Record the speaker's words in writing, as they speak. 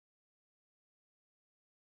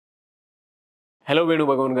Hello, Venu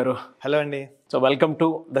Bhagavan garu. Hello, Andy. So, welcome to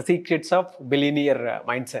the Secrets of Billionaire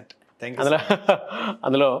Mindset. Thank you.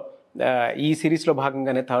 అందులో ఈ సిరీస్లో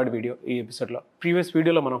భాగంగానే third video ఈ ఎపిసోడ్లో. ప్రీవియస్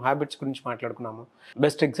వీడియోలో మనం హ్యాబిట్స్ గురించి మాట్లాడుకున్నాము.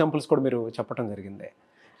 బెస్ట్ ఎగ్జాంపుల్స్ కూడా మీరు చెప్పడం జరిగింది.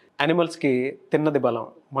 యానిమల్స్కి తిన్నది బలం,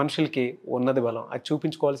 మనుషులకి ఉన్నది బలం. అది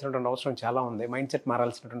చూపించుకోవాల్సినటువంటి అవసరం చాలా ఉంది. మైండ్ సెట్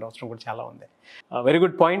మారాల్సినటువంటి అవసరం కూడా చాలా ఉంది. Very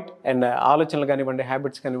good point. అండ్ ఆలోచనలు కానివ్వండి,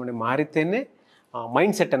 హ్యాబిట్స్ కానివ్వండి మారితేనే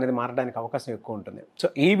మైండ్ సెట్ అనేది మారడానికి అవకాశం ఎక్కువ ఉంటుంది. సో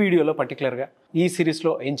ఈ వీడియోలో పర్టికులర్గా ఈ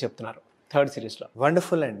సిరీస్లో ఏం చెప్తున్నారు? థర్డ్ సిరీస్లో.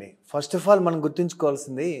 వండర్ఫుల్ అండి. ఫస్ట్ ఆఫ్ ఆల్ మనం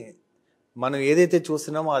గుర్తుంచుకోవాల్సింది, మనం ఏదైతే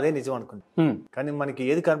చూస్తున్నామో అదే నిజం అనుకుంటాం. కానీ మనకి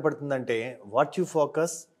ఏది కనపడుతుందంటే, what you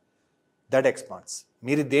focus that expands.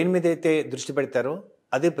 మీరు దేని మీద అయితే దృష్టి పెడతారో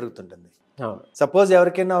అదే పెరుగుతుంటుంది. సపోజ్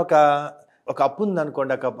ఎవరికైనా ఒక అప్పు ఉంది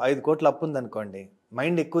అనుకోండి, ఒక 5 కోట్ల అప్పు ఉంది అనుకోండి,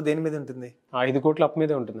 మైండ్ ఎక్కువ దేని మీద ఉంటుంది? 5 కోట్ల అప్పు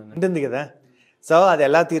మీదే ఉంటుంది కదా. సో అది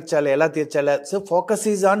ఎలా తీర్చాలి. So focus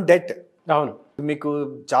is on debt. అవును. మీకు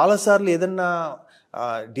చాలాసార్లు ఏదన్నా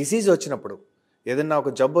డిసీజ్ వచ్చినప్పుడు, ఏదన్నా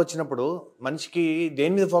ఒక జబ్బు వచ్చినప్పుడు మనిషికి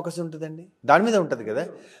దేని మీద ఫోకస్ ఉంటుందండి? దాని మీద ఉంటుంది కదా.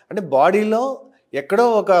 అంటే బాడీలో ఎక్కడో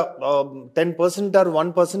ఒక 10% ఆర్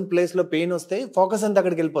 1% ప్లేస్లో పెయిన్ వస్తే ఫోకస్ అంతా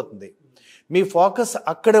అక్కడికి వెళ్ళిపోతుంది. మీ ఫోకస్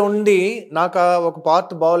అక్కడ ఉండి, నాకు ఒక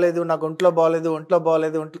పార్ట్ బాగోలేదు, నాకు ఒంట్లో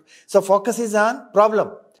బాగోలేదు. So focus is on problem,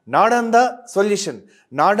 not on the solution,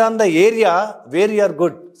 not on the area where you are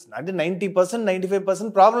good. అంటే 90%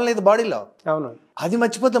 95% ప్రాబ్లం లేదు బాడీలో. అవును. అది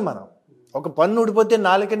మర్చిపోతాం మనం. ఒక పన్ను ఊడిపోతే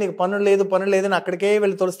నాలుక నీకు పన్ను లేదని అక్కడికే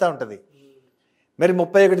వెళ్ళి తొలుస్తూ ఉంటుంది. మరి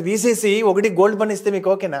 31 తీసేసి 1 గోల్డ్ పన్ను ఇస్తే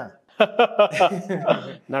మీకు ఓకేనా?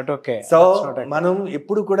 Not okay. సో మనం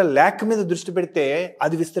ఎప్పుడు కూడా ల్యాక్ మీద దృష్టి పెడితే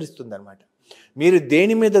అది విస్తరిస్తుంది అనమాట. మీరు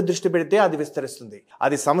దేని మీద దృష్టి పెడితే అది విస్తరిస్తుంది.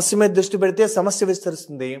 అది సమస్య మీద దృష్టి పెడితే సమస్య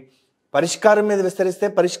విస్తరిస్తుంది. పరిష్కారం మీద విస్తరిస్తే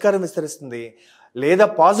పరిష్కారం విస్తరిస్తుంది. లేదా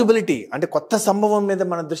పాసిబిలిటీ అంటే కొత్త సంభవం మీద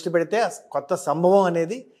మనం దృష్టి పెడితే కొత్త సంభవం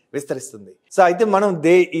అనేది విస్తరిస్తుంది. సో అయితే మనం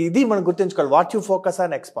ఇది మనం గుర్తుంచుకోవాలి. What you focus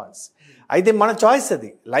on expands. అయితే మన చాయిస్ అది.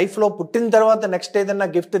 లైఫ్ లో పుట్టిన తర్వాత నెక్స్ట్ ఏదన్నా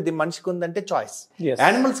గిఫ్ట్ మనిషికి ఉందంటే చాయిస్.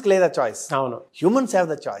 యానిమల్స్ కి లేదా చాయిస్. అవును. Humans have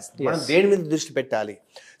the choice. మనం దేని మీద దృష్టి పెట్టాలి.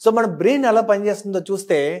 సో మన బ్రెయిన్ ఎలా పనిచేస్తుందో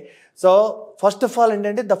చూస్తే, సో ఫస్ట్ ఆఫ్ ఆల్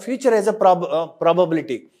ఏంటంటే the future as a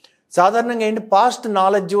probability. సాధారణంగా ఏంటి, past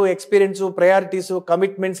knowledge, experience, priorities,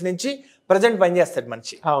 commitments నుంచి ప్రజెంట్ పనిచేస్తాడు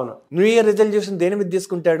మనిషి. అవును. న్యూ ఇయర్ రిజల్యూషన్ దేని మీద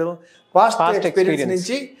తీసుకుంటాడు? పాస్ట్ ఎక్స్పీరియన్స్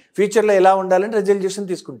నుంచి ఫ్యూచర్ లో ఎలా ఉండాలని రిజల్యూషన్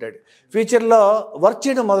తీసుకుంటాడు. ఫ్యూచర్ లో వర్క్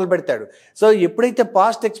చేయడం మొదలు పెడతాడు. సో ఎప్పుడైతే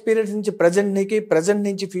పాస్ట్ ఎక్స్పీరియన్స్ నుంచి ప్రజెంట్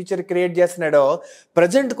నుంచి ఫ్యూచర్ క్రియేట్ చేస్తున్నాడో,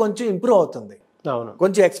 ప్రజెంట్ కొంచెం ఇంప్రూవ్ అవుతుంది,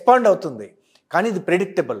 కొంచెం ఎక్స్పాండ్ అవుతుంది. కానీ ఇది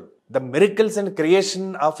predictable. The miracles and creation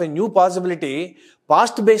of a new possibility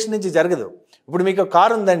past base నుంచి జరగదు. ఇప్పుడు మీకు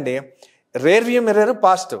కారు ఉందండి, rear view mirror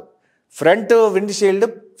past, front wind shield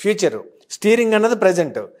future, steering అన్నది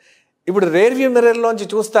ప్రజెంట్. ఇప్పుడు రేర్ వ్యూ మిర్రర్ లోంచి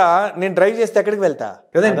చూస్తా నేను డ్రైవ్ చేస్తే ఎక్కడికి వెళ్తా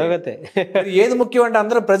కదండి. ఏది ముఖ్యం అంటే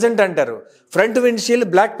అందరూ ప్రజెంట్ అంటారు. Front wind shield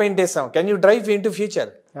black paint వేస్తాం. Can you drive in to future?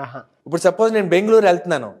 ఇప్పుడు సపోజ్ నేను బెంగళూరు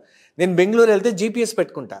వెళ్తున్నాను. నేను బెంగళూరు వెళ్తే GPS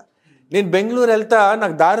పెట్టుకుంటా. నేను బెంగళూరు వెళ్తా,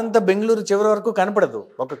 నాకు దారంతా బెంగళూరు చివరి వరకు కనపడదు.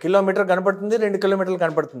 1 కిలోమీటర్ కనపడుతుంది, 2 కిలోమీటర్లు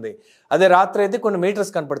కనపడుతుంది. అదే రాత్రి అయితే కొన్ని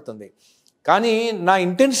మీటర్స్ కనపడుతుంది. కానీ నా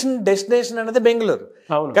ఇంటెన్షన్, డెస్టినేషన్ అనేది బెంగళూరు.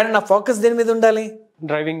 కానీ నా ఫోకస్ దేని మీద ఉండాలి?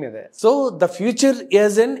 డ్రైవింగ్ మీద. సో ద ఫ్యూచర్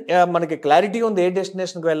యాజ్ ఎన్ మనకి క్లారిటీ ఉంది, ఏ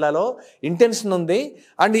డెస్టినేషన్కి వెళ్ళాలో ఇంటెన్షన్ ఉంది.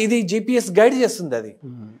 అండ్ ఇది GPS గైడ్ చేస్తుంది అది.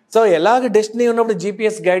 సో ఎలాగ డెస్టినీ ఉన్నప్పుడు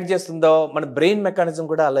GPS గైడ్ చేస్తుందో, మన బ్రెయిన్ మెకానిజం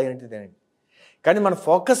కూడా అలా ఏంటిదేనండి. కానీ మన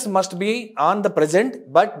focus must be on the present,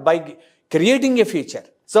 but by creating a future.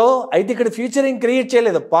 So అయితే ఇక్కడ ఫ్యూచర్ ఏం క్రియేట్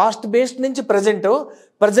చేయలేదు. పాస్ట్ బేస్డ్ నుంచి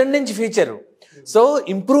ప్రజెంట్ నుంచి future. So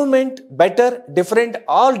improvement, better, different,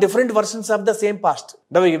 all different versions of the same past.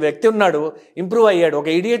 ఈ వ్యక్తి ఉన్నాడు, ఇంప్రూవ్ అయ్యాడు. ఒక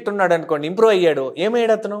ఇడియట్ ఉన్నాడు అనుకోండి, ఇంప్రూవ్ అయ్యాడు.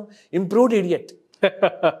 ఏమయ్యాడు అతను? Improved idiot.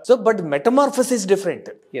 So but metamorphosis different.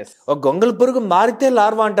 ఒక గొంగళ పురుగు మారితే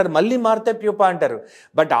లార్వా అంటారు, మళ్ళీ మారితే ప్యూపా అంటారు.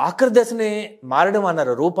 బట్ ఆఖరి దశని మారడం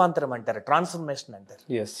అన్నారు, రూపాంతరం అంటారు, ట్రాన్స్ఫర్మేషన్ అంటారు.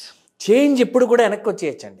 చేంజ్ ఎప్పుడు కూడా వెనక్కి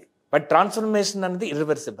వచ్చేయచ్చండి, బట్ ట్రాన్స్ఫర్మేషన్ అనేది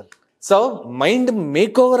irreversible. So mind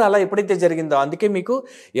make over అలా ఎప్పుడైతే జరిగిందో, అందుకే మీకు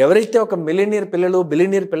ఎవరైతే ఒక బిలియనీర్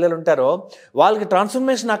పిల్లలు ఉంటారో వాళ్ళకి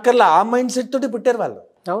ట్రాన్స్ఫర్మేషన్ అక్కర్లా. ఆ మైండ్ సెట్ తోటి పుట్టారు వాళ్ళు.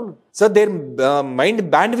 అవును. So their mind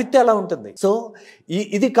band with అలా ఉంటుంది. సో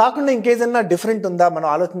ఇది కాకుండా ఇంకేదన్నా డిఫరెంట్ ఉందా మనం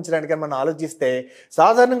ఆలోచించడానికి? మనం ఆలోచిస్తే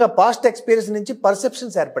సాధారణంగా పాస్ట్ ఎక్స్పీరియన్స్ నుంచి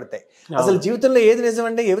పర్సెప్షన్స్ ఏర్పడతాయి. అసలు జీవితంలో ఏది నిజం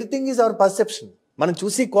అంటే ఎవ్రీథింగ్ ఈజ్ అవర్ పర్సెప్షన్. మనం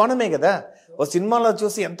చూసి కోణమే కదా. ఓ సినిమాలో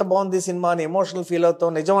చూసి ఎంత బాగుంది సినిమా అని ఎమోషనల్ ఫీల్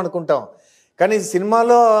అవుతాం, నిజం అనుకుంటాం. కానీ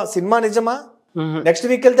సినిమా నిజమా? నెక్స్ట్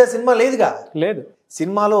వీక్ వెళ్తే సినిమా లేదు.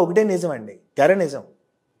 సినిమాలో ఒకటే నిజం అండి, తెర నిజం.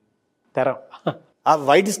 ఆ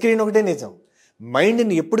వైట్ స్క్రీన్ ఒకటే నిజం.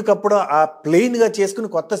 మైండ్ని ఎప్పటికప్పుడు ఆ ప్లెయిన్గా చేసుకుని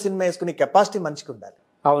కొత్త సినిమా వేసుకునే కెపాసిటీ మనిషికి ఉండాలి.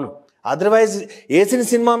 అవును. అదర్వైజ్ వేసిన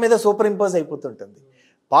సినిమా మీద సూపర్ ఇంపోజ్ అయిపోతుంటుంది.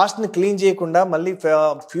 పాస్ట్ని క్లీన్ చేయకుండా మళ్ళీ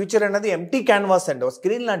ఫ్యూచర్ అనేది ఎంటీ క్యాన్వాస్ అండి, ఒక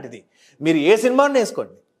స్క్రీన్ లాంటిది. మీరు ఏ సినిమాని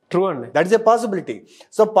వేసుకోండి, ట్రూ అండి, that is a possibility.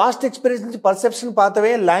 So past experience నుంచి పర్సెప్షన్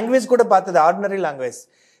పాతవే, లాంగ్వేజ్ కూడా పాతది, ఆర్డినరీ లాంగ్వేజ్.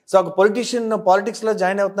 సో ఒక పొలిటీషియన్ పాలిటిక్స్లో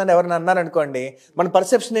జాయిన్ అవుతున్నాను ఎవరైనా అన్నారనుకోండి, మన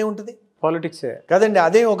పర్సెప్షన్ ఏముంటుంది? పాలిటిక్స్ కదండి.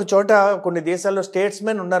 అదే ఒక చోట కొన్ని దేశాల్లో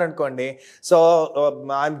స్టేట్స్మెన్ ఉన్నారనుకోండి, సో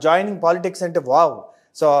ఐఎమ్ జాయినింగ్ పాలిటిక్స్ అంటే wow,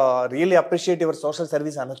 so really appreciate your social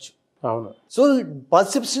service అనొచ్చు. అవును. సో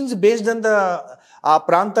పర్సెప్షన్స్ బేస్డ్ ఆన్ ఆ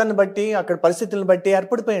ప్రాంతాన్ని బట్టి, అక్కడ పరిస్థితులను బట్టి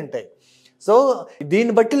ఏర్పడిపోయి ఉంటాయి. సో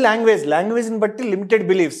దీన్ని బట్టి లాంగ్వేజ్ని బట్టి లిమిటెడ్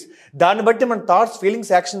బిలీఫ్స్, దాన్ని బట్టి మన thoughts,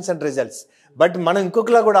 feelings, actions and results. But మనం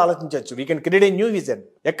ఇంకొకలా కూడా ఆలోచించవచ్చు. We can create a new vision.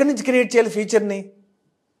 ఎక్కడి నుంచి క్రియేట్ చేయాలి ఫ్యూచర్ని?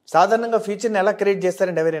 సాధారణంగా ఫ్యూచర్ని ఎలా క్రియేట్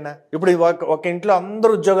చేస్తారండి ఎవరైనా? ఇప్పుడు ఒక ఇంట్లో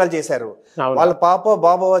అందరూ ఉద్యోగాలు చేశారు, వాళ్ళ పాప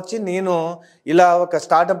బాబా వచ్చి నేను ఇలా ఒక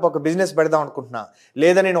స్టార్ట్అప్, ఒక బిజినెస్ పెడదాం అనుకుంటున్నా,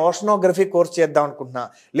 లేదా నేను ఓషనోగ్రఫీ కోర్స్ చేద్దాం అనుకుంటున్నా,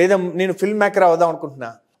 లేదా నేను ఫిల్మ్ మేకర్ అవుదాం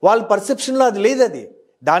అనుకుంటున్నా. వాళ్ళ పర్సెప్షన్లో అది లేదు. అది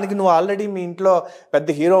దానికి నువ్వు ఆల్రెడీ మీ ఇంట్లో పెద్ద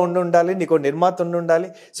హీరో ఉండాలి, నీకు నిర్మాత ఉండాలి.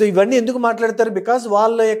 సో ఇవన్నీ ఎందుకు మాట్లాడతారు? బికాస్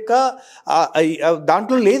వాళ్ళ యొక్క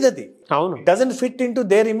దాంట్లో లేదు అది. అవును, doesn't fit in to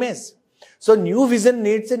their image. So new vision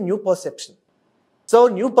needs a new perception. So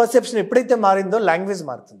new perception ఎప్పుడైతే మారిందో లాంగ్వేజ్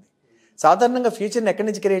మారుతుంది. సాధారణంగా ఫ్యూచర్ని ఎక్కడి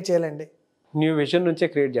నుంచి క్రియేట్ చేయాలండి? న్యూ విజన్ నుంచే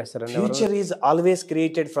క్రియేట్ చేస్తారండి. Future is always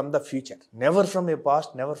created from the future, never from a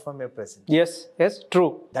past, never from A present. Yes true.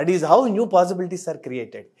 That is how new possibilities are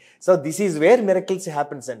created. So this is where miracles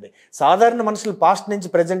happens అండి. సాధారణ మనుషులు past నుంచి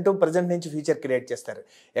present నుంచి future create చేస్తారు.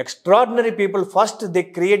 Extraordinary people first they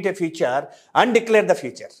create a future and declare the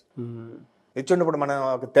future. ఇచ్చినప్పుడు మనం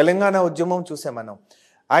ఒక తెలంగాణ ఉద్యమం చూసాం మనం.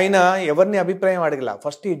 ఆయన ఎవరిని అభిప్రాయం అడగల,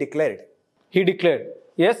 first he declared.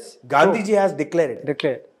 Yes, Gandhiji has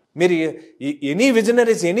declared. మీరు ఎనీ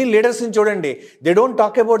విజనరీస్, ఎనీ లీడర్స్ని చూడండి, they don't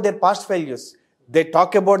talk about their past failures, they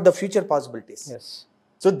talk about the future possibilities.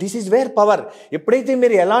 So this is where power. ఎప్పుడైతే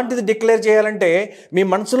మీరు ఎలాంటిది డిక్లేర్ చేయాలంటే మీ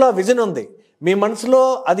మనసులో విజన్ ఉంది, మీ మనసులో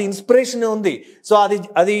అది ఇన్స్పిరేషన్ ఉంది, సో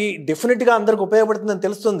అది డెఫినెట్గా అందరికి ఉపయోగపడుతుందని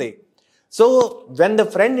తెలుస్తుంది. So when the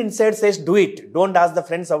friend inside says do it, don't ask the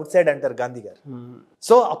friends out side అంటారు గాంధీ గారు.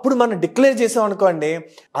 సో అప్పుడు మనం డిక్లేర్ చేసాం అనుకోండి,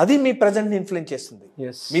 అది మీ ప్రజెంట్ని ఇన్ఫ్లుయెన్స్ చేస్తుంది.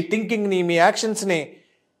 మీ థింకింగ్ని, మీ యాక్షన్స్ని,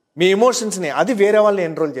 మీ ఎమోషన్స్ని అది వేరే వాళ్ళని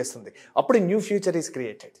ఎన్రోల్ చేస్తుంది. అప్పుడు new future is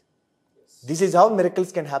created. This is how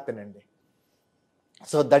miracles can happen అండి.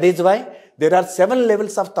 So that is why there are 7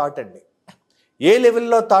 levels of thought అండి. ఏ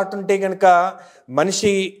లెవెల్లో థాట్ ఉంటే కనుక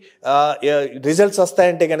మనిషి రిజల్ట్స్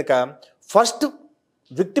వస్తాయంటే కనుక, ఫస్ట్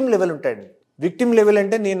విక్టిమ్ లెవెల్ ఉంటాయండి. విక్టిమ్ లెవెల్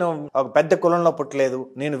అంటే నేను ఒక పెద్ద కులంలో పుట్టలేదు,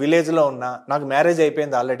 నేను విలేజ్లో ఉన్నా, నాకు మ్యారేజ్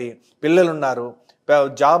అయిపోయింది ఆల్రెడీ, పిల్లలు ఉన్నారు,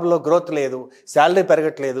 జాబ్లో గ్రోత్ లేదు, శాలరీ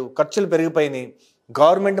పెరగట్లేదు, ఖర్చులు పెరిగిపోయినాయి,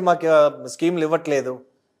 గవర్నమెంట్ మాకు స్కీమ్లు ఇవ్వట్లేదు,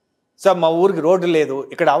 సో మా ఊరికి రోడ్డు లేదు,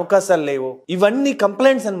 ఇక్కడ అవకాశాలు లేవు. ఇవన్నీ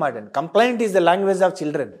కంప్లైంట్స్ అనమాట. Complaint is the language of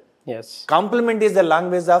children, complement is the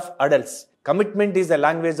language of adults, commitment is the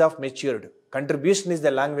language of matured, contribution is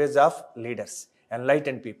the language of leaders,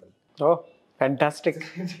 enlightened people. Fantastic.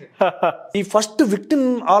 ఈ ఫస్ట్ విక్టిమ్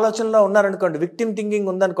ఆలోచనలో ఉన్నారనుకోండి, victim thinking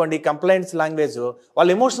ఉందనుకోండి, complaints language, వాళ్ళ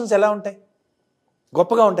emotions ఎలా ఉంటాయి?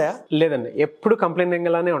 గొప్పగా ఉంటాయా? లేదండి, ఎప్పుడు కంప్లైంటింగ్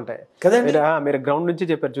లానే ఉంటాయి కదండి. మీరు గ్రౌండ్ నుంచి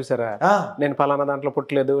చెప్పారు చూసారా, నేను పలానా దాంట్లో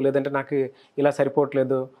పుట్టలేదు, లేదంటే నాకు ఇలా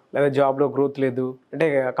సరిపోవట్లేదు, లేదా జాబ్లో గ్రోత్ లేదు అంటే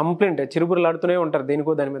కంప్లైంట్ చిరుబురులాడుతూనే ఉంటారు.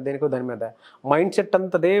 దేనికో దాని మీద మైండ్ సెట్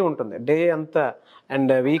అంతదే ఉంటుంది. డే అంతా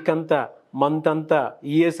అండ్ వీక్ అంతా, మంత్ అంతా,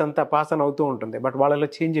 ఇయర్స్ అంతా పాస్ అని అవుతూ ఉంటుంది. బట్ వాళ్ళలో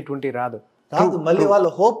చేంజ్ ఎటువంటి రాదు. మళ్ళీ వాళ్ళు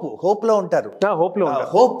హోప్ లో ఉంటారు.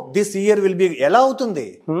 Hope this year will be ఎలా అవుతుంది,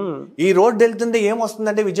 ఈ రోడ్ వెళ్తుంది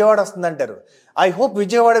ఏమొస్తుందంటే విజయవాడ వస్తుంది అంటారు. I hope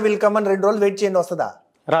Vijayawada will come అని 2 రోజులు వెయిట్ చేయండి, వస్తుందా?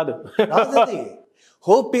 రాదు.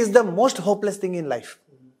 Hope is the most hopeless thing in life.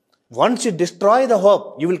 Once you destroy the hope,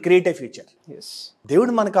 you will create a future.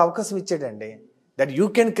 దేవుడు మనకు అవకాశం ఇచ్చాడండి, that you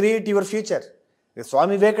can create your future.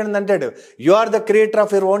 Swami Vivekananda అంటాడు, you are the creator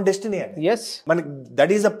of your own destiny. మనకి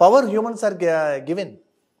that is the power humans are given.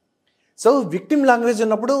 So victim language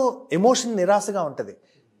ఉన్నప్పుడు emotion నిరాశగా ఉంటుంది.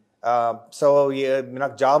 So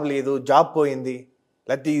నాకు జాబ్ లేదు, జాబ్ పోయింది,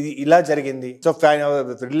 లేకపోతే ఇది ఇలా జరిగింది, సో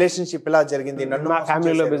రిలేషన్షిప్ ఇలా జరిగింది, నన్ను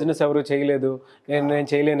ఫ్యామిలీలో బిజినెస్ ఎవరు చేయలేదు, నేను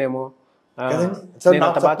చేయలేనేమో,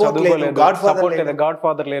 గాడ్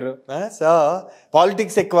ఫాదర్ లేరు, సో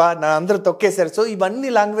పాలిటిక్స్ ఎక్కువ, నా అందరూ తొక్కేశారు. సో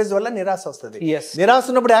ఇవన్నీ లాంగ్వేజ్ వల్ల నిరాశ వస్తుంది. నిరాశ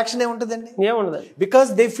ఉన్నప్పుడు యాక్షన్ ఏముంటుందండి?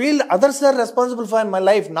 Because they feel others are responsible for my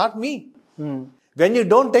life, not me. When you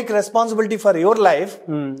don't take responsibility for your life,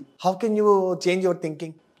 how can you change your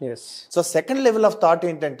thinking? So second level of thought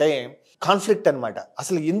ఏంటంటే conflict అనమాట.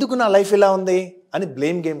 అసలు ఎందుకు నా life ఇలా ఉంది అని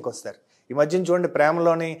blame గేమ్కి వస్తారు. ఈ మధ్యన చూడండి,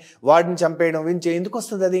 ప్రేమలోని వాడిని చంపేయడం, ఎందుకు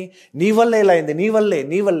వస్తుంది అది? నీ వల్లే ఇలా అయింది,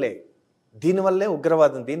 నీ వల్లే, దీనివల్లే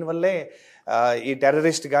ఉగ్రవాదం, దీనివల్లే ఈ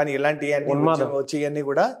టెర్రరిస్ట్ కానీ ఇలాంటి వచ్చి అన్నీ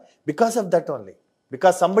కూడా because of that only.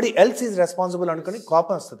 Because somebody else is responsible అనుకుని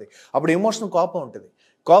కోపం వస్తుంది. అప్పుడు ఎమోషనల్ కోపం ఉంటుంది.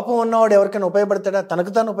 కోపం ఉన్నవాడు ఎవరికైనా ఉపయోగపడతాడా?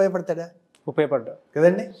 తనకు తాను ఉపయోగపడతాడా? ఉపయోగపడ్డా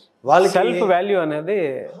కదండి. వాళ్ళకి సెల్ఫ్ వాల్యూ అనేది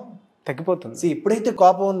తగ్గిపోతుంది. ఎప్పుడైతే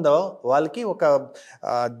కోపం ఉందో వాళ్ళకి ఒక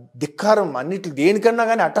ధిక్కారం, అన్నిటి దేనికన్నా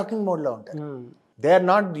కానీ అటాకింగ్ మోడ్లో ఉంటారు. They are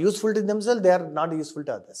not useful to themselves, they are not useful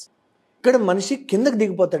to others. ఇక్కడ మనిషి కిందకి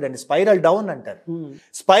దిగిపోతాడండి, స్పైరల్ డౌన్ అంటారు.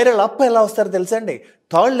 స్పైరల్ అప్ ఎలా వస్తారో తెలుసా అండి?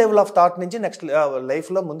 థర్డ్ లెవెల్ ఆఫ్ థాట్ నుంచి నెక్స్ట్ లైఫ్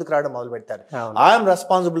లో ముందుకు రావడం మొదలు పెడతారు. I'm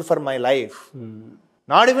responsible for my life,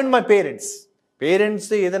 not even my parents.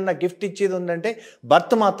 Parents ఏదన్నా గిఫ్ట్ ఇచ్చేది ఉందంటే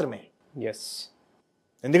బర్త్ మాత్రమే.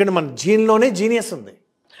 ఎందుకంటే మన జీన్లోనే జీనియస్ ఉంది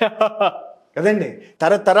కదండి.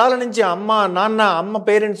 తరతరాల నుంచి అమ్మ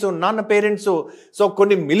పేరెంట్స్, నాన్న పేరెంట్స్, సో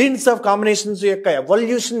కొన్ని మిలియన్స్ ఆఫ్ కాంబినేషన్స్ యొక్క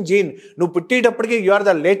ఎవల్యూషన్ జీన్. నువ్వు పుట్టేటప్పటికి you are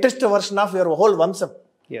the latest version of your whole వంశం.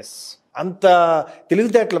 అంత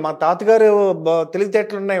తెలివితేటలు మా తాతగారు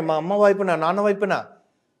తెలివితేటలు ఉన్నాయి, మా అమ్మ వైపున నాన్న వైపున.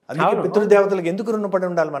 అందుకే పితృదేవతలకు ఎందుకు రుణపడి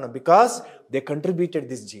ఉండాలి మనం? Because they contributed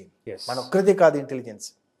this gene. మన ఒక్కరిదే కాదు ఇంటెలిజెన్స్.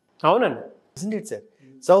 అవునండి. isn't it, sir?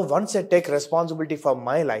 So once I take responsibility for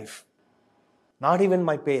my life, not even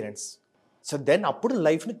my parents, so then అప్పుడు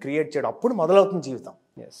లైఫ్ని క్రియేట్ చేయడం, అప్పుడు మొదలవుతుంది జీవితం.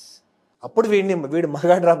 అప్పుడు వీడు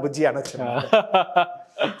మగాడ్రా బుజ్జి అనొచ్చు.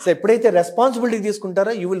 సో ఎప్పుడైతే రెస్పాన్సిబిలిటీ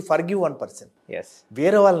తీసుకుంటారో you will forgive one person.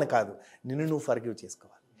 వేరే వాళ్ళని కాదు, నిన్ను నువ్వు ఫర్గివ్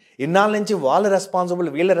చేసుకోవాలి. ఇన్నాళ్ళ నుంచి వాళ్ళ రెస్పాన్సిబుల్,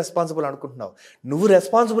 వీళ్ళ రెస్పాన్సిబుల్ అనుకుంటున్నావు. నువ్వు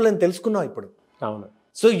రెస్పాన్సిబుల్ అని తెలుసుకున్నావు ఇప్పుడు. అవును.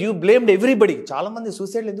 So you blamed everybody. చాలా మంది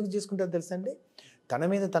సూసైడ్లు ఎందుకు చేసుకుంటారో తెలుసా అండి? తన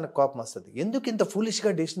మీద తనకు కోపం వస్తుంది. ఎందుకు ఇంత ఫూలిష్గా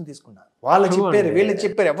డెసిషన్ తీసుకున్నా? వాళ్ళు చెప్పారు, వీళ్ళు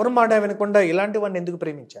చెప్పారు, ఎవరు మాట వినకుండా ఇలాంటి వాడిని ఎందుకు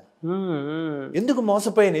ప్రేమించాను, ఎందుకు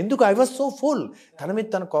మోసపోయాను, ఎందుకు ఐ వాజ్ సో ఫుల్. తన మీద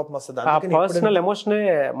తన కోపం వస్తుంది. పర్సనల్ ఎమోషనే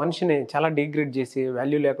మనిషిని చాలా డిగ్రేడ్ చేసి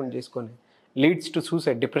వాల్యూ లేకుండా చేసుకొని leads to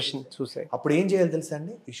suicide, depression, suicide. అప్పుడు ఏం చేయాలి తెలుసా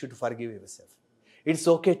అండి? You should forgive your self. It's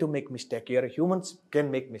okay to make mistake. Your humans can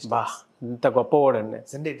make mistakes. ఇంత గొప్ప వర్డ్ అండి.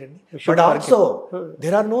 But also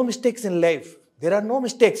there are no mistakes in life. There are no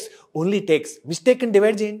mistakes, only takes. Mistake ని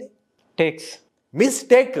divide చేయండి. Takes,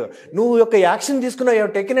 mistake. నువ్వు ఒక action తీసుకున్నావు, you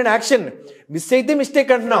have taken an action. Miss అయితే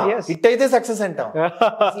mistake అంటున్నావు, హిట్ అయితే సక్సెస్ అంటాం.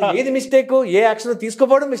 ఏది mistake? A action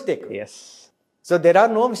తీసుకోపోవడం mistake. So there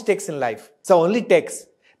are no mistakes in life, so only takes.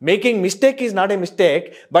 Making mistake is not a mistake,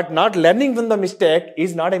 but not learning from the mistake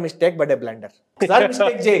is not a mistake but A blunder. ఒకసారి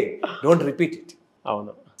mistake చేయి, don't repeat it.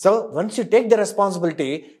 అవును. So once you take the responsibility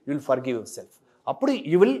you will forgive your self. అప్పుడు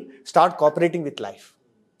you will start cooperating with life.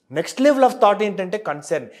 Next level of thought ఏంటంటే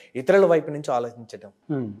concern, ఇతరుల వైపు నుంచి ఆలోచించడం.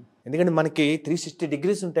 ఎందుకంటే మనకి 360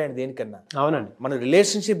 degrees ఉంటాయండి దేనికన్నా. అవునండి. మన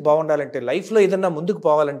రిలేషన్షిప్ బాగుండాలంటే, లైఫ్లో ఏదన్నా ముందుకు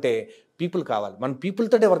పోవాలంటే పీపుల్ కావాలి. మన పీపుల్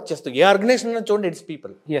తోటే వర్క్ చేస్తాం. ఏ ఆర్గనైజేషన్ చూడండి, ఇట్స్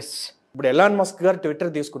పీపుల్. ఇప్పుడు ఎలాన్ మస్క్ గారు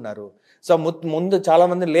ట్విట్టర్ తీసుకున్నారు. సో ముందు చాలా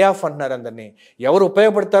మంది లే ఆఫ్ అంటున్నారు అందరినీ. ఎవరు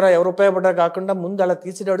ఉపయోగపడతారో కాకుండా ముందు అలా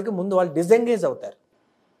తీసేటప్పటికి ముందు వాళ్ళు డిసెంగేజ్ అవుతారు.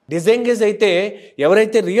 డిసెంగేజ్ అయితే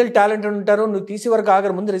ఎవరైతే రియల్ టాలెంట్ ఉంటారో నువ్వు తీసే వరకు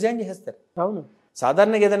ఆగరు, ముందు రిజైన్ చేసేస్తారు. అవును.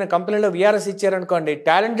 సాధారణంగా ఏదైనా కంపెనీలో విఆర్ఎస్ ఇచ్చారనుకోండి,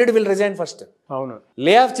 టాలెంటెడ్ విల్ రిజైన్ ఫస్ట్. అవును.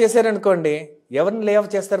 లే ఆఫ్ చేశారనుకోండి, ఎవరిని లే ఆఫ్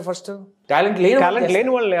చేస్తారు ఫస్ట్? టాలెంట్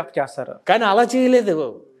లేని వాళ్ళు లే ఆఫ్ చేస్తారు. కానీ అలా చేయలేదు.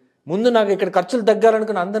 ముందు నాకు ఇక్కడ ఖర్చులు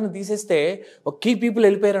తగ్గాలనుకుని అందరిని తీసేస్తే ఒక కీ పీపుల్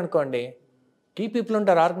వెళ్ళిపోయారు అనుకోండి. కీ పీపుల్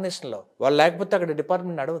ఉంటారు ఆర్గనైజేషన్లో, వాళ్ళు లేకపోతే అక్కడ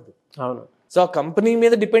డిపార్ట్మెంట్ నడవద్దు. అవును. సో కంపెనీ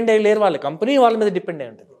మీద డిపెండ్ అయ్యి లేరు వాళ్ళు, కంపెనీ వాళ్ళ మీద డిపెండ్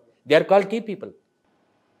అయి ఉంటుంది. They are called key people.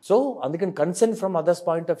 So అందుకని concern from others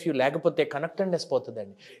point of view లేకపోతే కనెక్టెడ్నెస్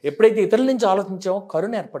పోతుందండి. ఎప్పుడైతే ఇతరుల నుంచి ఆలోచించామో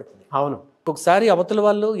కరుణ ఏర్పడుతుంది. అవును. ఒకసారి అవతల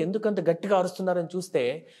వాళ్ళు ఎందుకంత గట్టిగా అరుస్తున్నారని చూస్తే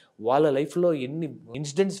వాళ్ళ లైఫ్లో ఎన్ని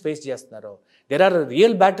ఇన్సిడెంట్స్ ఫేస్ చేస్తున్నారో. There are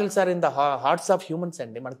real battles are in the hearts of humans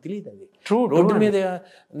అండి. మనకు తెలియదు అది. రోడ్డు మీద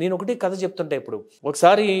నేను ఒకటి కథ చెప్తుంటా. ఇప్పుడు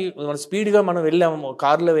ఒకసారి మనం స్పీడ్గా మనం వెళ్ళాము,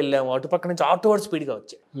 కారులో వెళ్ళాము, అటుపక్క నుంచి ఆటో వాడు స్పీడ్గా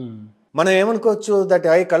వచ్చాయి. మనం ఏమనుకోవచ్చు, దట్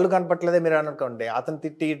కళ్ళు కనపట్లేదే మీరు అనుకోండి. అతను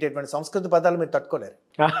తిట్టేటువంటి సంస్కృత పదాలు మీరు తట్టుకోలేరు.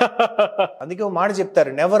 అందుకే ఒక మాట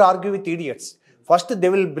చెప్తారు, never argue with idiots. First they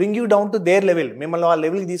will bring you down to their level. మిమ్మల్ని వాళ్ళ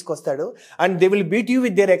లెవెల్కి తీసుకొస్తాడు. And they will beat you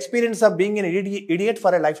with their experience of being an idiot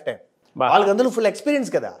for a life time. వాళ్ళకి అందులో ఫుల్ ఎక్స్పీరియన్స్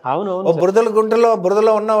కదా.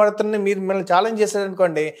 బురదలో ఉన్న వాడిని మీరు మిమ్మల్ని ఛాలెంజ్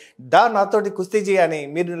చేశారనుకోండి, నాతోటి కుస్తీ చేయని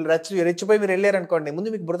మీరు రెచ్చిపోయి మీరు వెళ్ళారనుకోండి,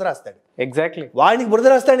 ముందు మీకు బురద రాస్తాడు. ఎగ్జాక్ట్లీ. వాడికి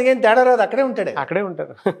బురద రాస్తాడు, ఏం తేడా రాదు, అక్కడే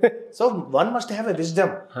ఉంటాడు. So one must have a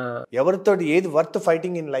wisdom, ఎవరితో ఏది వర్త్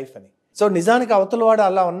ఫైటింగ్ ఇన్ లైఫ్ అని. సో నిజానికి అవతల వాడు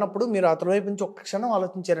అలా ఉన్నప్పుడు మీరు అతని వైపు నుంచి ఒక్క క్షణం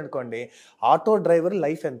ఆలోచించారనుకోండి, ఆటో డ్రైవర్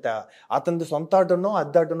లైఫ్ ఎంత, అతనిది సొంత ఆటోనో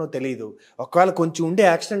అద్దె ఆటోనో తెలియదు. ఒకవేళ కొంచెం ఉండే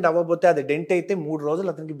యాక్సిడెంట్ అవ్వకపోతే అది డెంట్ అయితే 3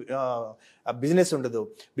 రోజులు అతనికి బిజినెస్ ఉండదు.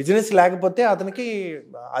 బిజినెస్ లేకపోతే అతనికి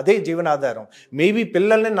అదే జీవనాధారం. మేబీ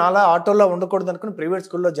పిల్లల్ని నాలా ఆటోలో ఉండకూడదు అనుకుని ప్రైవేట్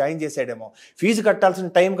స్కూల్లో జాయిన్ చేసాడేమో. ఫీజు కట్టాల్సిన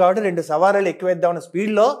టైం కాబట్టి 2 సవారీలు ఎక్కువేద్దామన్న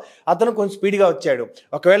స్పీడ్లో అతను కొంచెం స్పీడ్గా వచ్చాడు.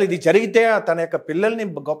 ఒకవేళ ఇది జరిగితే తన యొక్క పిల్లల్ని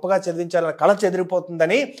గొప్పగా చదివించాలన్న కళ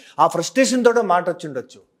చెదిరిపోతుందని ఆ ఫ్రస్ట్రేషన్ తోట మాట వచ్చి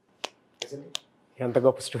ఉండొచ్చు. ఎంత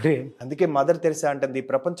గొప్ప స్టోరీ. అందుకే మదర్ తెరిసా అంటుంది, ఈ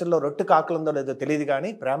ప్రపంచంలో రొట్టె కాకులు ఉందో లేదో తెలియదు కానీ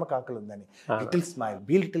ప్రేమ కాకులు ఉందని. Little smile,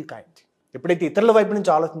 be little kind. ఎప్పుడైతే ఇతరుల వైపు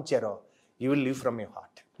నుంచి ఆలోచించారో you will live from your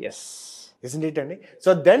heart. Yes, isn't it అండి? So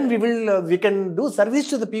then we can do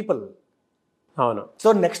service to the people. అవును. So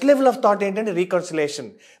next level of thought ఏంటంటే రీకన్సిలేషన్.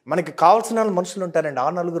 మనకి కావాల్సిన మనుషులు ఉంటారండి,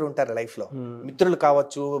 6 ఉంటారు లైఫ్లో. మిత్రులు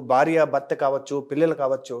కావచ్చు, భార్య భర్త కావచ్చు, పిల్లలు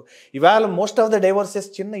కావచ్చు. ఇవాళ మోస్ట్ ఆఫ్ ద డైవర్సెస్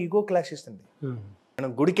చిన్న ఈగో క్లాషెస్ అండి. మనం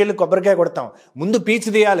గుడికెళ్ళి కొబ్బరికాయ కొడతాం, ముందు పీచు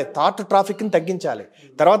తీయాలి, థాట్ ట్రాఫిక్ని తగ్గించాలి,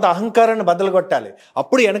 తర్వాత అహంకారాన్ని బద్దలు కొట్టాలి,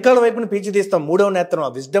 అప్పుడు వెనకాల వైపుని పీచు తీస్తాం. 3వ నేత్రం,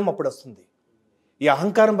 ఆ విజ్డమ్ అప్పుడు వస్తుంది. ఈ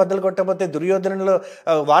అహంకారం బద్దలు కొట్టకపోతే దుర్యోధనలో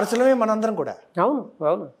వారసులమే మనందరం కూడా. అవును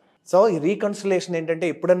అవును. సో ఈ రీకన్సిలేషన్ ఏంటంటే,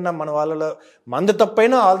 ఎప్పుడన్నా మన వాళ్ళలో మంది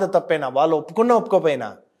తప్పైనా వాళ్ళది తప్పైనా, వాళ్ళు ఒప్పుకున్నా ఒప్పుకోపోయినా,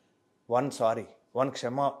 సారీ,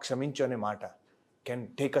 క్షమించు అనే మాట can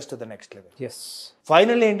take us to the next level. Yes.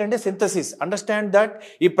 Finally ఏంటంటే సింథసిస్. అండర్స్టాండ్ దట్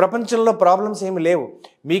ఈ ప్రపంచంలో ప్రాబ్లమ్స్ ఏమి లేవు.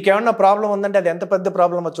 మీకేమన్నా ప్రాబ్లం ఉందంటే అది ఎంత పెద్ద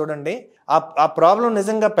ప్రాబ్లమో చూడండి. ఆ ప్రాబ్లం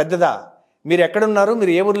నిజంగా పెద్దదా? మీరు ఎక్కడున్నారు,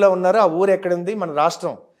 మీరు ఏ ఊర్లో ఉన్నారు, ఆ ఊరు ఎక్కడుంది, మన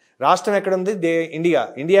రాష్ట్రం ఎక్కడుంది,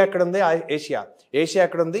 ఇండియా ఎక్కడుంది, ఏషియా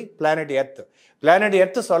ఎక్కడుంది, ప్లానెట్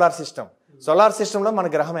ఎర్త్ సోలార్ సిస్టంలో మన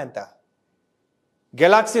గ్రహం ఎంత,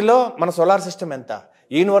 గెలాక్సీలో మన సోలార్ సిస్టమ్ ఎంత,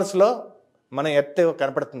 యూనివర్స్లో మన ఎర్త్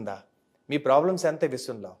కనపడుతుందా? మీ ప్రాబ్లమ్స్ ఎంత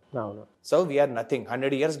విశ్వంలో? So we are nothing.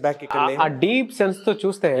 100 years back ఆ డీప్ సెన్స్ తో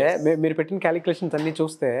చూస్తే, మీరు పెట్టిన క్యాలిక్యులేషన్స్ అన్ని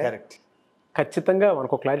చూస్తే కరెక్ట్, ఖచ్చితంగా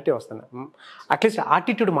మనకు క్లారిటీ వస్తుంది. అట్లీస్ట్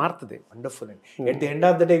ఆటిట్యూడ్ మారుతుంది. వండర్ఫుల్ అండి. At the end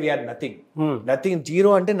of the day we are nothing.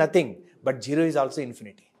 Zero అంటే nothing, but zero is also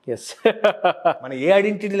infinity. Yes. మనం ఏ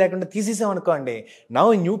ఐడెంటిటీ లేకుండా తీసేసాం అనుకోండి, now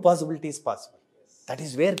new possibilities possible. That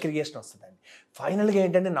is where creation వస్తుందండి. ఫైనల్గా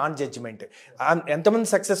ఏంటంటే నాన్ జడ్జిమెంట్. ఎంతమంది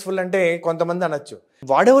సక్సెస్ఫుల్ అంటే కొంతమంది అనొచ్చు,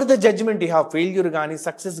 what ever the judgement you have, failure కానీ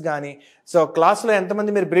సక్సెస్ కానీ. సో క్లాస్లో ఎంతమంది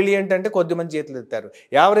మీరు బ్రిలియంట్ అంటే కొద్దిమంది చేతులు ఎత్తారు,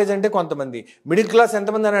 యావరేజ్ అంటే కొంతమంది, మిడిల్ క్లాస్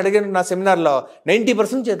ఎంతమంది అని అడిగాను నా సెమినార్లో,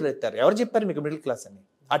 90% చేతులు ఎత్తారు. ఎవరు చెప్పారు మీకు మిడిల్ క్లాస్ అని?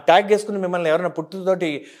 ఆ ట్యాగ్ వేసుకుని మిమ్మల్ని ఎవరైనా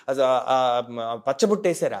పుట్టుతోటి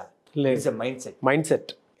పచ్చబుట్టేసారా? It's a mind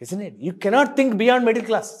set. Isn't it? You cannot think beyond middle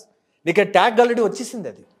class. నీకు ట్యాగ్ ఆల్రెడీ వచ్చేసింది,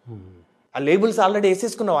 అది ఆ labels already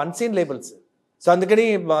వేసేసుకున్నావు, unseen labels. So అందుకని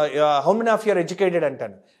how many of your educated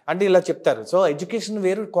అంటాను అంటే ఇలా చెప్తారు. సో ఎడ్యుకేషన్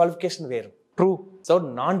వేరు, క్వాలిఫికేషన్ వేరు. True. So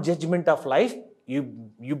non judgement of life,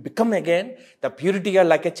 you become again the purity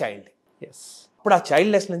like a child. Yes. ఇప్పుడు ఆ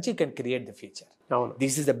చైల్డ్లెస్ నుంచి you can create the future. అవును.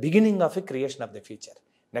 This is the beginning of a creation of the future.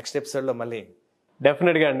 Next ఎపిసోడ్లో మళ్ళీ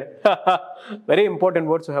డెఫినెట్గా అండి. Very important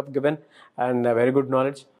words you have given and very good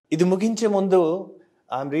knowledge. ఇది ముగించే ముందు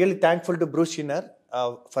I'm really thankful to Bruce షిన్నర్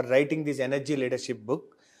for writing this energy leadership book.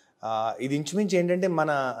 ఇది ఇంచుమించు ఏంటంటే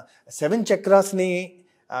మన 7 చక్రాస్ని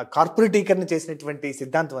కార్పొరేటీకరణ చేసినటువంటి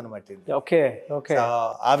సిద్ధాంతం అనమాట ఇది. Okay okay.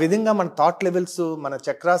 ఆ విధంగా మన థాట్ లెవెల్స్, మన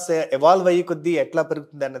చక్రాస్ ఎవాల్వ్ అయ్యే కొద్దీ ఎట్లా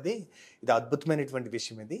పెరుగుతుంది అన్నది ఇది అద్భుతమైనటువంటి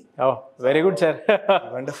విషయం. ఇది very good sir,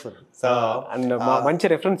 wonderful. And మంచి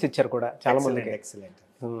రెఫరెన్స్ ఇచ్చారు కూడా చాలా మందికి. ఎక్సలెంట్.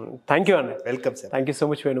 థ్యాంక్ యూ అండి. Welcome sir. Thank you so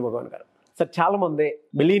much Venu భగవాన్ గారు. సార్, చాలా మంది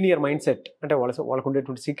బిలీనియర్ మైండ్ సెట్ అంటే వాళ్ళకు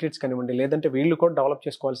ఉండేటువంటి సీక్రెట్స్ కానివ్వండి, లేదంటే వీళ్ళు కూడా డెవలప్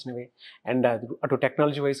చేసుకోవాల్సినవి, అండ్ అటు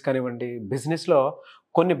టెక్నాలజీ వైజ్ కానివ్వండి, బిజినెస్లో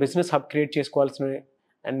కొన్ని బిజినెస్ హబ్ క్రియేట్ చేసుకోవాల్సినవి,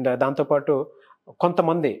 అండ్ దాంతోపాటు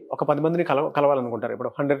కొంతమంది ఒక 10 మందిని కలవాలనుకుంటారు. ఇప్పుడు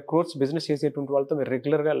 100 crores బిజినెస్ చేసేటువంటి వాళ్ళతో మీరు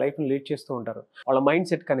రెగ్యులర్గా లైఫ్ని లీడ్ చేస్తూ ఉంటారు. వాళ్ళ మైండ్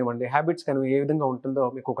సెట్ కానివ్వండి, హ్యాబిట్స్ కానివ్వండి, ఏ విధంగా ఉంటుందో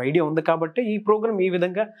మీకు ఒక ఐడియా ఉంది కాబట్టి ఈ ప్రోగ్రామ్ ఈ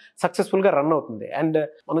విధంగా సక్సెస్ఫుల్గా రన్ అవుతుంది. అండ్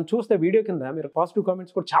మనం చూస్తే వీడియో కింద మీరు పాజిటివ్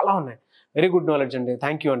కామెంట్స్ కూడా చాలా ఉన్నాయి. వెరీ గుడ్ నాలెడ్జ్ అండి,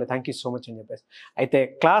 థ్యాంక్ యూ అండి, థ్యాంక్ యూ సో మచ్ అని చెప్పేసి. అయితే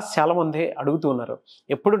క్లాస్ చాలామంది అడుగుతూ ఉన్నారు,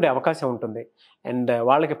 ఎప్పుడుండే అవకాశం ఉంటుంది, అండ్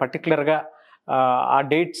వాళ్ళకి పర్టికులర్గా ఆ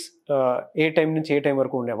డేట్స్ ఏ టైం నుంచి ఏ టైం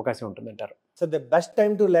వరకు ఉండే అవకాశం ఉంటుంది అంటారు? So the best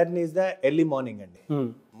time to learn is the early morning అండి.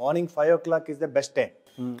 Morning 5 o'clock is the best time.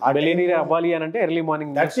 Billionaire అవ్వాలి అని అంటే early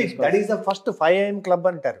morning. That is the first 5 AM club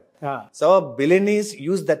అంటారు. So billionaires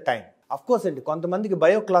use that time. Of course అండి, కొంతమందికి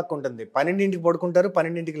bio clock ఉంటుంది, 12ంటికి పడుకుంటారు,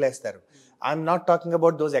 12ంటికి లేస్తారు. I'm not talking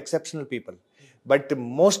about those exceptional people, but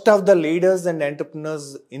most of the leaders and entrepreneurs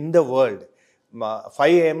in the world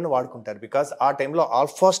 5 AM వాడుకుంటారు. Because ఆ టైంలో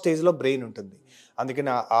alpha స్టేజ్లో బ్రెయిన్ ఉంటుంది. అందుకని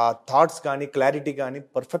ఆ థాట్స్ కానీ క్లారిటీ కానీ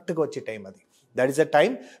పర్ఫెక్ట్గా వచ్చే టైం అది. That is a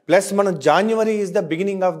time. Plus మనం January is the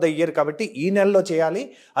beginning of the year కాబట్టి ఈ నెలలో చేయాలి,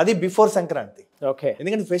 అది బిఫోర్ సంక్రాంతి. ఓకే.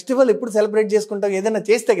 ఎందుకంటే ఫెస్టివల్ ఎప్పుడు సెలబ్రేట్ చేసుకుంటాం, ఏదైనా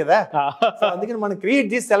చేస్తే కదా. అందుకని మనం క్రియేట్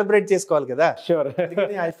చేసి సెలబ్రేట్ చేసుకోవాలి కదా. Sure.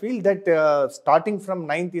 I feel that starting from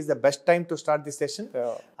 9th is the best time to start this session.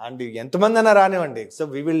 And ఎంతమంది అయినా రానివ్వండి. So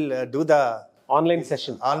we will do the online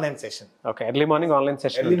session. Okay, early morning online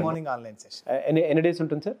session. ఎన్ని డేస్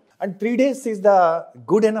ఉంటుంది sir? And 3 days is the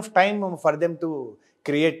good enough time for them to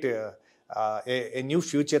create a new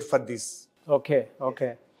future for this. Okay okay.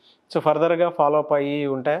 So ఫర్దర్గా follow up అయ్యి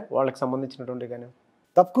ఉంటాయి వాళ్ళకి సంబంధించినటువంటి కానీ?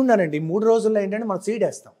 తప్పకుండానండి. 3 రోజుల్లో ఏంటంటే మనం సీడ్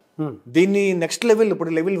వేస్తాం. దీన్ని నెక్స్ట్ లెవెల్,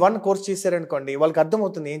 ఇప్పుడు లెవెల్ 1 కోర్స్ చేశారనుకోండి, వాళ్ళకి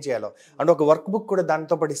అర్థమవుతుంది ఏం చేయాలో. అండ్ ఒక వర్క్ బుక్ కూడా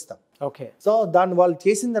దాంతో పడిస్తాం. ఓకే. సో దాన్ని వాళ్ళు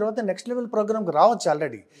చేసిన తర్వాత నెక్స్ట్ లెవెల్ ప్రోగ్రామ్కి రావచ్చు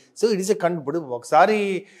ఆల్రెడీ. సో ఇట్ ఈస్ ఇప్పుడు ఒకసారి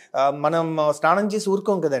మనం స్నానం చేసి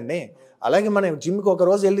ఊరుకోం కదండి, అలాగే మనం జిమ్కి ఒక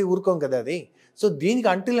రోజు వెళ్ళి ఊరుకోం కదా అది. సో దీనికి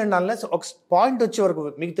అంటిల్ అండ్ అన్లెస్ ఒక పాయింట్ వచ్చే వరకు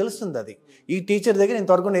మీకు తెలుస్తుంది అది ఈ టీచర్ దగ్గర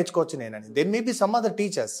ఇంతవరకు నేర్చుకోవచ్చు నేనని. There may be some other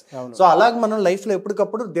teachers. So అలాగే మనం లైఫ్లో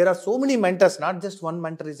ఎప్పటికప్పుడు there are so many mentors, not just one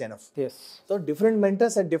mentor is enough. So different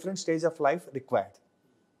mentors at different stage of life required.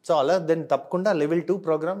 So అలా దెన్ తప్పకుండా level 2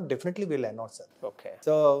 programme definitely will announce sir. Okay.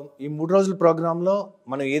 So ఈ 3 రోజుల ప్రోగ్రాంలో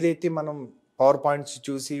మనం ఏదైతే మనం పవర్ పాయింట్స్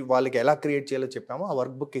చూసి వాళ్ళకి ఎలా క్రియేట్ చేయాలో చెప్పామో ఆ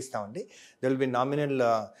వర్క్ బుక్ ఇస్తామండి. There will be nominal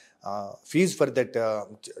fees for that,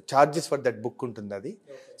 charges for that book ఉంటుంది అది.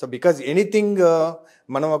 సో బికాజ్ ఎనీథింగ్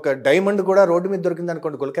మనం ఒక డైమండ్ కూడా రోడ్డు మీద దొరికింది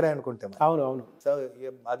అనుకోండి, గులకరాయి అనుకుంటాం. అవును. సో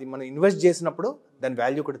అది మనం ఇన్వెస్ట్ చేసినప్పుడు దాని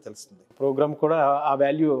వాల్యూ కూడా తెలుస్తుంది. ప్రోగ్రామ్ కూడా ఆ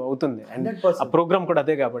వాల్యూ అవుతుంది, అండ్ ఆ ప్రోగ్రామ్ కూడా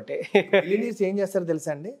అదే కాబట్టి. మిలియనీర్స్ ఏం చేస్తారో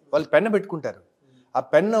తెలుసా అండి, వాళ్ళు పెన్ను పెట్టుకుంటారు. ఆ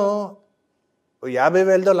పెన్ను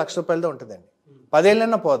 50,000దో ₹1,00,000 ఉంటుందండి, 10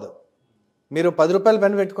 ఏళ్ళైనా పోదు. మీరు 10 రూపాయల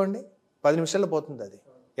పెన్ను పెట్టుకోండి, 10 నిమిషాల్లో పోతుంది అది.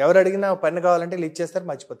 ఎవరు అడిగినా పెన్ను కావాలంటే వీళ్ళు ఇచ్చేస్తారు,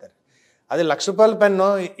 మర్చిపోతారు. అది ₹1,00,000 పెన్ను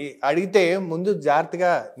అడిగితే ముందు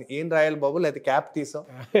జాగ్రత్తగా ఏం రాయాలి బాబు, లేకపోతే క్యాప్ తీసాం,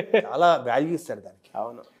 చాలా వాల్యూ ఇస్తారు దానికి.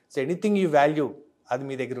 అవును. సో ఎనీథింగ్ యూ వాల్యూ అది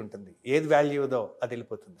మీ దగ్గర ఉంటుంది, ఏది వాల్యూదో అది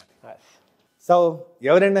వెళ్ళిపోతుంది. సో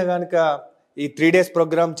ఎవరైనా కనుక ఈ 3 days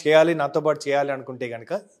ప్రోగ్రామ్ చేయాలి, నాతో పాటు చేయాలి అనుకుంటే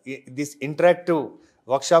కనుక, దిస్ ఇంటరాక్టివ్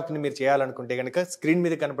వర్క్షాప్ని మీరు చేయాలనుకుంటే కనుక స్క్రీన్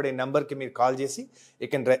మీద కనపడే నెంబర్కి మీరు కాల్ చేసి you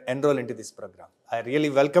can enrol in to this programme. I really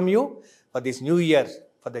welcome you for this new year,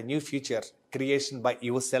 for the new future creation by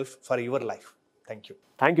your self for your life. Thank you.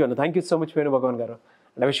 Thank you అన్న. Thank you so much Venu భగవాన్ గారు.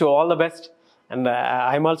 And I wish you all the best. And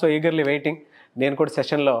I'm also eagerly waiting. నేను కూడా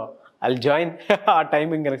సెషన్లో I join ఆ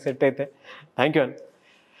timing కనుక set అయితే. Thank you అన్న.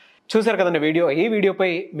 చూసారు కదండి వీడియో. ఈ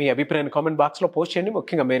వీడియోపై మీ అభిప్రాయాన్ని కామెంట్ బాక్స్లో పోస్ట్ చేయండి.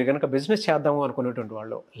 ముఖ్యంగా మీరు కనుక బిజినెస్ చేద్దాము అనుకునేటువంటి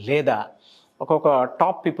వాళ్ళు, లేదా ఒక్కొక్క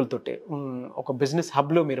టాప్ పీపుల్ తోటి ఒక బిజినెస్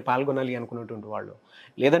హబ్లో మీరు పాల్గొనాలి అనుకునేటువంటి వాళ్ళు,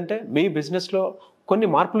 లేదంటే మీ బిజినెస్లో కొన్ని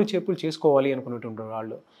మార్పులు చేర్పులు చేసుకోవాలి అనుకునేటువంటి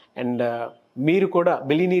వాళ్ళు, అండ్ మీరు కూడా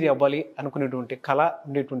బిలియనీర్ అవ్వాలి అనుకునేటువంటి కళ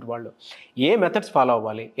ఉండేటువంటి వాళ్ళు, ఏ మెథడ్స్ ఫాలో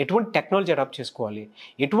అవ్వాలి, ఎటువంటి టెక్నాలజీ అడాప్ట్ చేసుకోవాలి,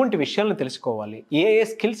 ఎటువంటి విషయాలను తెలుసుకోవాలి, ఏ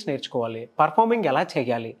స్కిల్స్ నేర్చుకోవాలి, పర్ఫార్మింగ్ ఎలా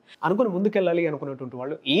చేయాలి అనుకుని ముందుకెళ్ళాలి అనుకునేటువంటి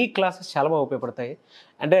వాళ్ళు ఈ క్లాసెస్ చాలా బాగా ఉపయోగపడతాయి.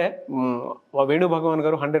 అంటే వేణు భగవాన్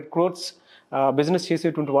గారు 100 crores బిజినెస్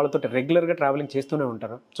చేసేటువంటి వాళ్ళతో రెగ్యులర్గా ట్రావెలింగ్ చేస్తూనే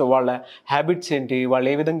ఉంటారు. సో వాళ్ళ హ్యాబిట్స్ ఏంటి, వాళ్ళు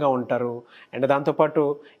ఏ విధంగా ఉంటారు, అండ్ దాంతోపాటు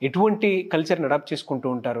ఎటువంటి కల్చర్ని అడాప్ట్ చేసుకుంటూ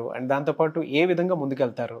ఉంటారు, అండ్ దాంతోపాటు ఏ విధంగా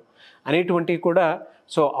ముందుకెళ్తారు అనేటువంటివి కూడా,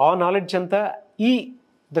 సో ఆ నాలెడ్జ్ అంతా ఈ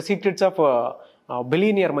the secrets of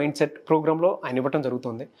billionaire mind set ప్రోగ్రాంలో ఆయన ఇవ్వడం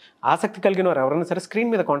జరుగుతుంది. ఆసక్తి కలిగిన వారు ఎవరైనా సరే స్క్రీన్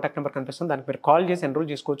మీద కాంటాక్ట్ నెంబర్ కనిపిస్తుంది, దానికి మీరు కాల్ చేసి ఎన్రోల్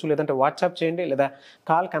చేసుకోవచ్చు, లేదంటే వాట్సాప్ చేయండి, లేదా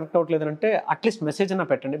కాల్ కనెక్ట్ అవ్వట్లేదంటే అట్లీస్ట్ మెసేజ్ అయినా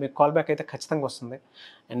పెట్టండి, మీకు కాల్ బ్యాక్ అయితే ఖచ్చితంగా వస్తుంది.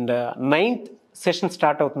 అండ్ 9th సెషన్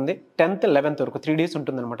స్టార్ట్ అవుతుంది, 10th 11th వరకు 3 days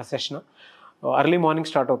ఉంటుందన్నమాట సెషన్. ఎర్లీ మార్నింగ్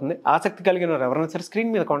స్టార్ట్ అవుతుంది. ఆసక్తి కలిగిన వారు ఎవరైనా సరే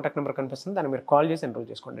స్క్రీన్ మీద కాంటాక్ట్ నెంబర్ కనిపిస్తుంది, దాన్ని మీరు కాల్ చేసి ఎన్రోల్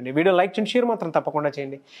చేసుకోండి. వీడియో లైక్ చేయండి, షేర్ మాత్రం తప్పకుండా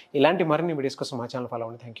చేయండి. ఇలాంటి మరిన్ని వీడియోస్ కోసం మా ఛానల్ ఫాలో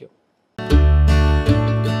అవ్వండి. Thank you.